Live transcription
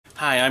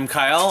Hi, I'm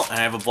Kyle.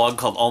 I have a blog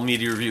called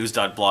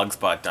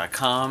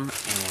allmediareviews.blogspot.com, and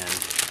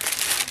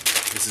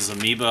this is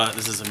Amoeba.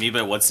 This is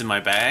Amoeba. What's in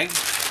my bag?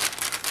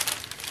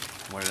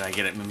 Where did I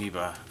get it,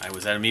 Amoeba? I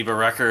was at Amoeba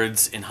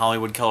Records in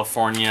Hollywood,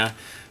 California,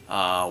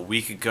 a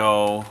week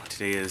ago.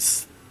 Today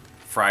is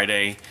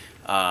Friday,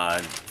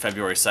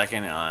 February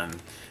 2nd.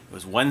 It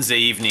was Wednesday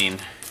evening,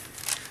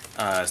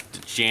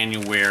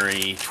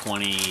 January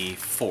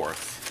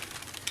 24th.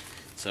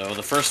 So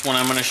the first one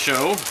I'm going to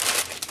show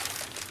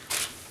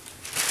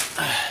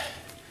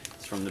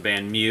is from the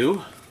band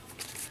Mew,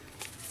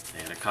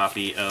 and a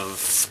copy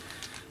of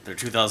their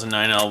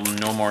 2009 album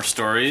No More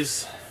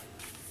Stories.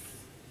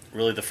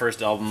 Really the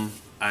first album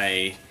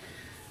they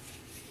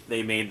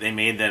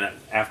made that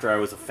after I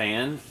was a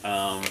fan.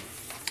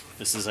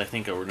 This is, I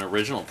think, an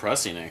original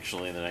pressing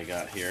actually that I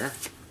got here.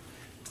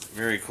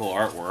 Very cool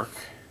artwork.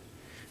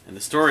 And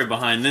the story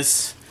behind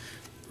this,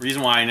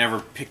 reason why I never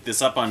picked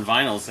this up on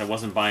vinyl is I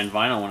wasn't buying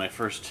vinyl when I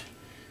first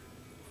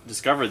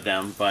discovered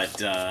them, but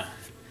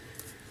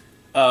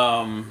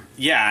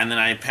yeah, and then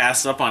I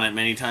passed up on it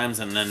many times,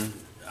 and then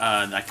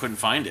I couldn't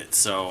find it,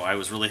 so I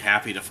was really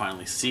happy to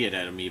finally see it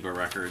at Amoeba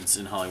Records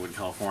in Hollywood,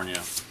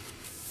 California.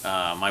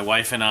 My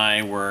wife and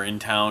I were in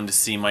town to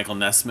see Michael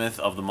Nesmith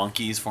of the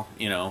Monkees,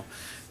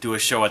 do a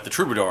show at the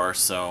Troubadour,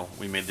 so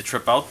we made the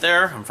trip out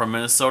there. I'm from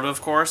Minnesota,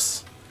 of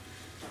course.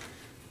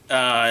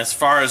 As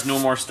far as No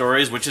More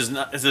Stories, which is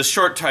a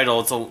short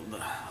title, it's a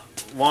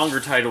longer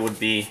title would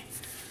be,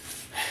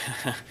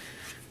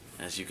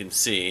 as you can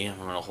see, I'm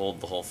going to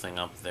hold the whole thing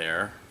up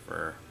there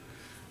for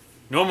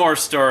No More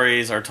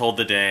Stories are told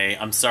today.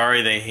 I'm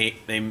sorry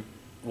they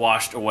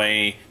washed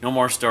away. No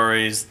more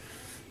stories.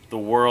 The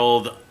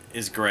world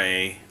is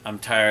gray. I'm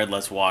tired.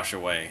 Let's wash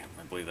away.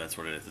 I believe that's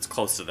what it is. It's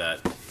close to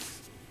that.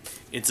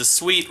 It's a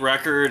sweet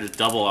record, a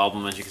double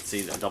album, as you can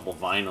see, a double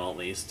vinyl at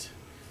least.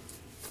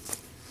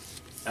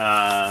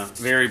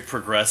 Very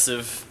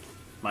progressive.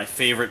 My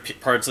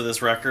favorite parts of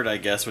this record, I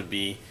guess, would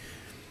be,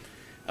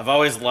 I've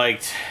always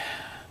liked,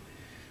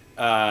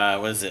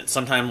 what is it?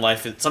 Sometimes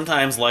Life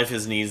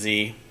Isn't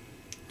Easy,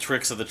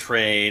 Tricks of the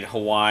Trade,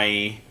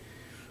 Hawaii,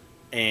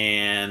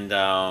 and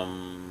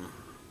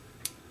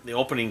the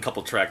opening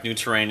couple track, New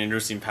Terrain,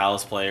 Introducing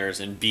Palace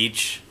Players, and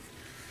Beach.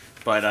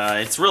 But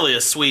it's really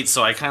a suite,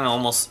 so I kind of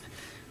almost,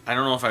 I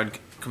don't know if I would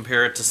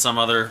compare it to some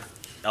other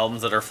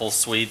albums that are full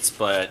suites,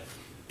 but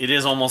it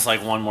is almost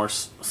like one more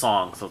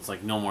song, so it's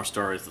like No More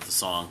Stories with the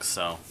song.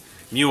 So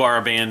Mew are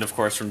a band, of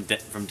course, from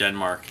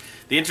Denmark.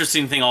 The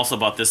interesting thing also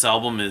about this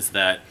album is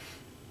that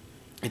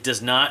it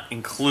does not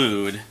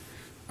include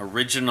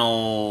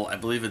original, I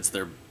believe it's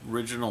their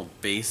original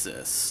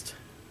bassist.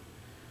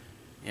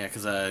 Yeah,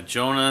 because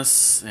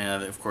Jonas,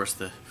 yeah, of course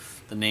the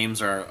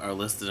names are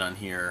listed on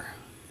here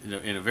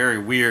in a very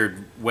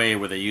weird way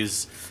where they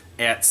use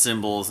 @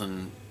 symbols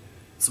and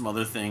some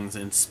other things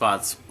in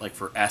spots like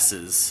for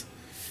S's,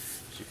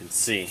 as you can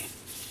see.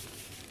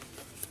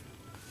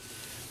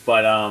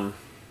 But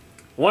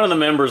one of the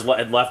members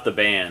had left the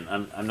band.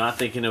 I'm not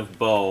thinking of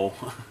Bo,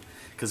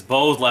 because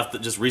Bo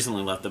just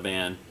recently left the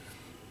band.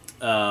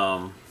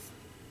 It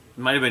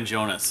might have been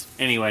Jonas.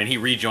 Anyway, and he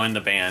rejoined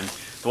the band,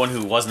 the one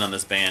who wasn't on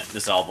this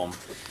album,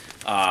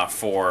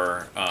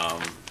 for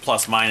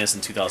Plus Minus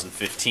in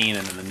 2015,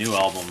 and then the new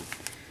album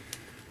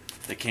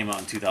that came out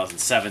in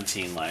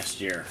 2017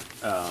 last year.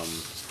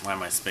 Why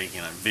am I speaking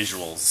on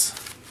visuals?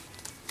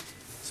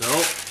 So,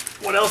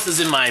 what else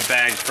is in my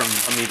bag from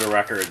Amoeba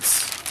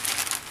Records?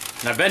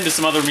 And I've been to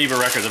some other Amoeba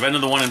Records. I've been to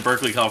the one in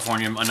Berkeley,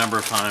 California a number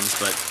of times,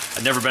 but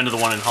I've never been to the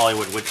one in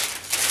Hollywood, which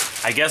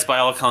I guess by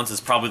all accounts is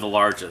probably the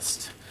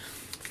largest.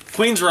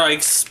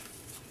 Queensryche's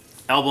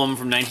album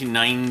from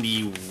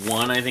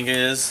 1991, I think it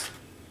is.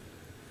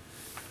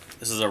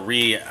 This is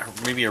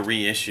maybe a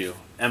reissue,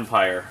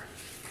 Empire.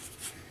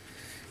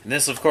 And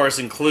this, of course,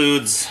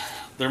 includes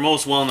their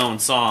most well-known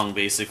song,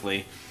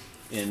 basically,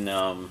 in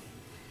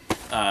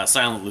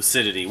Silent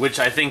Lucidity, which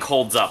I think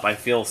holds up. I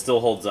feel still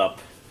holds up.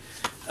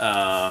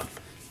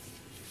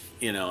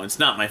 It's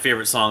not my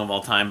favorite song of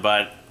all time,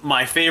 but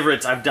my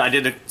favorites, I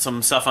did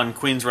some stuff on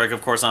Queensryche,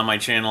 of course, on my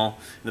channel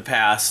in the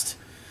past.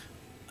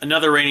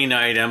 Another Rainy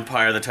Night,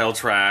 Empire, the title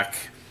track.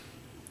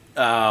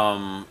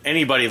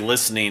 Anybody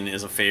Listening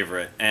is a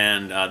favorite,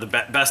 and the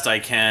Best I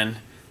Can,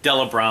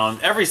 Della Brown.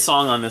 Every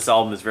song on this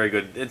album is very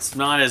good. It's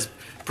not as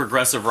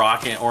progressive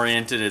rock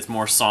oriented, it's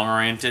more song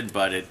oriented,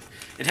 but it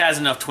has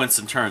enough twists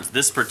and turns.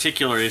 This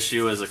particular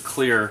issue is a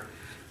clear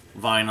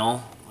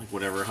vinyl, like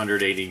whatever,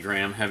 180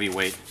 gram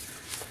heavyweight.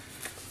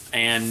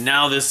 And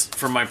now this,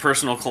 for my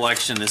personal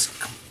collection, this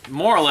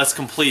more or less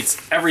completes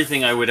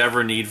everything I would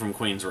ever need from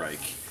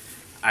Queensryche.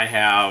 I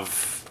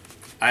have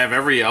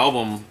every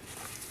album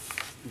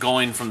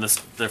going from the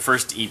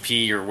first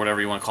EP, or whatever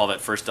you want to call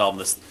that first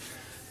album,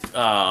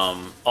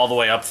 all the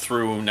way up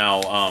through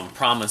now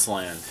Promised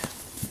Land.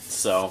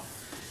 So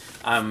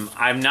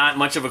I'm not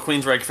much of a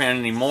Queensryche fan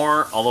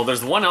anymore, although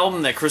there's one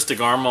album that Chris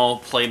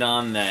DeGarmo played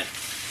on that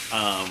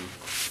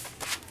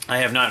I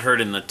have not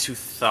heard in the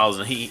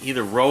 2000s. He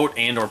either wrote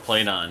and or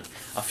played on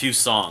a few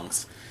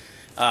songs.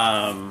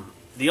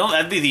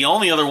 that'd be the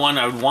only other one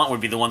I would want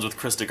would be the ones with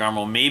Chris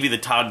DeGarmo. Maybe the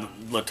Todd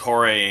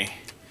LaTorre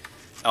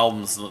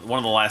albums, one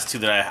of the last two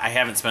that I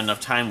haven't spent enough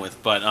time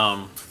with. But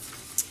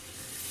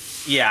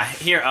yeah,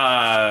 here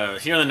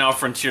in the Now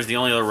Frontier is the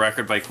only other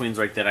record by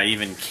Queensryche that I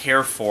even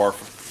care for,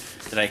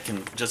 that I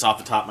can just off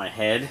the top of my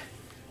head,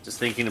 just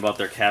thinking about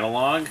their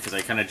catalog, because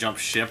I kind of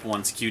jumped ship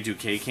once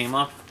Q2K came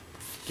out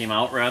in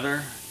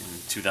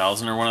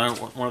 2000 or one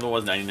of the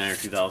was 99 or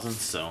 2000.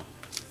 So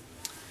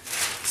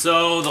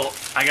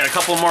I got a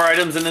couple more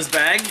items in this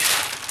bag,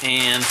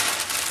 and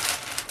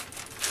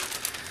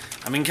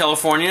I'm in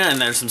California, and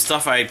there's some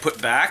stuff I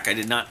put back. I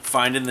did not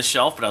find in the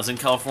shelf, but I was in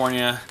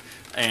California,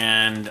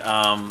 and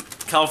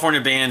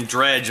California band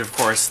Dredg, of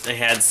course, they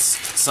had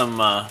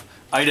some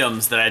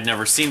items that I'd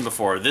never seen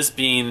before. This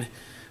being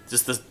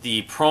just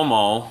the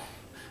promo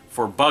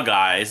for Bug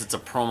Eyes. It's a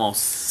promo,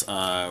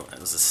 it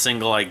was a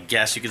single, I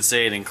guess you could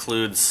say. It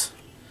includes,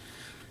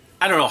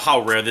 I don't know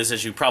how rare this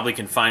is. You probably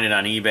can find it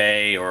on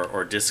eBay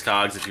or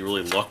Discogs if you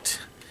really looked.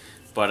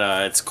 But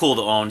it's cool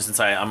to own, since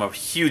I'm a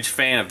huge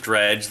fan of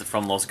Dredg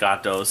from Los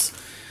Gatos.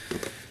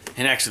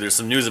 And actually there's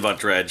some news about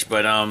Dredg.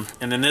 But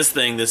and then this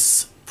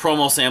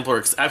promo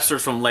sampler,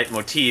 Excerpts from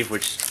Leitmotif,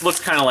 which looks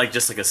kind of like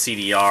just like a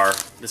CDR.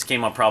 This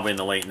came out probably in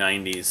the late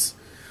 90s.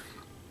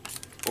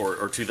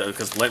 Or 2000,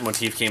 because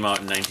Leitmotif came out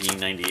in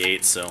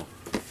 1998, so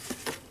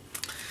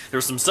there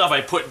was some stuff I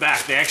put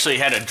back. They actually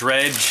had a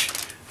Dredg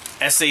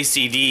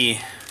SACD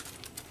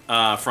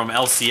from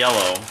El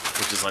Cielo,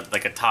 which is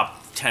like a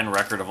top 10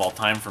 record of all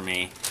time for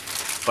me,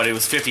 but it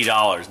was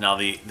 $50. Now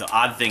the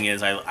odd thing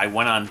is I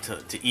went on to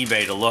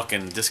eBay to look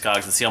and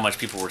Discogs and see how much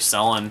people were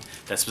selling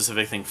that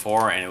specific thing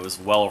for, and it was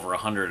well over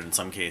 100 in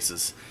some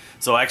cases.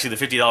 So actually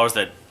the $50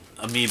 that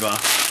Amoeba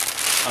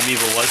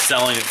was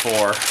selling it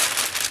for,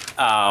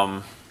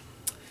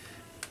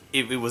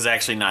 it was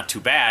actually not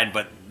too bad,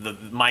 but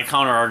my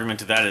counter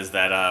argument to that is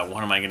that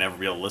when am I going to ever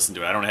be able to listen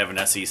to it? I don't have an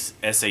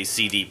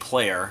SACD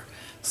player,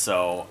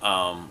 so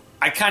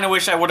I kind of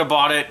wish I would have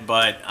bought it,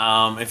 but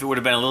if it would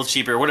have been a little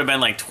cheaper, it would have been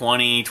like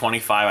 20,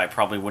 25, I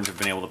probably wouldn't have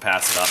been able to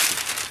pass it up.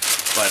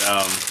 But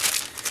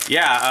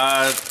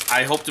yeah,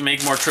 I hope to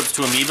make more trips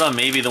to Amoeba,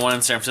 maybe the one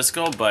in San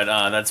Francisco, but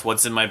that's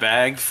what's in my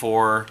bag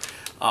for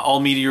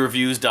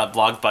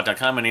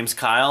allmediareviews.blogspot.com. My name's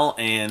Kyle,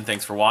 and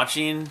thanks for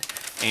watching.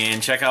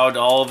 And check out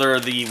all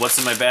the What's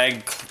in My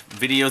Bag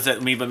videos that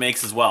Amoeba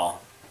makes as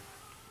well.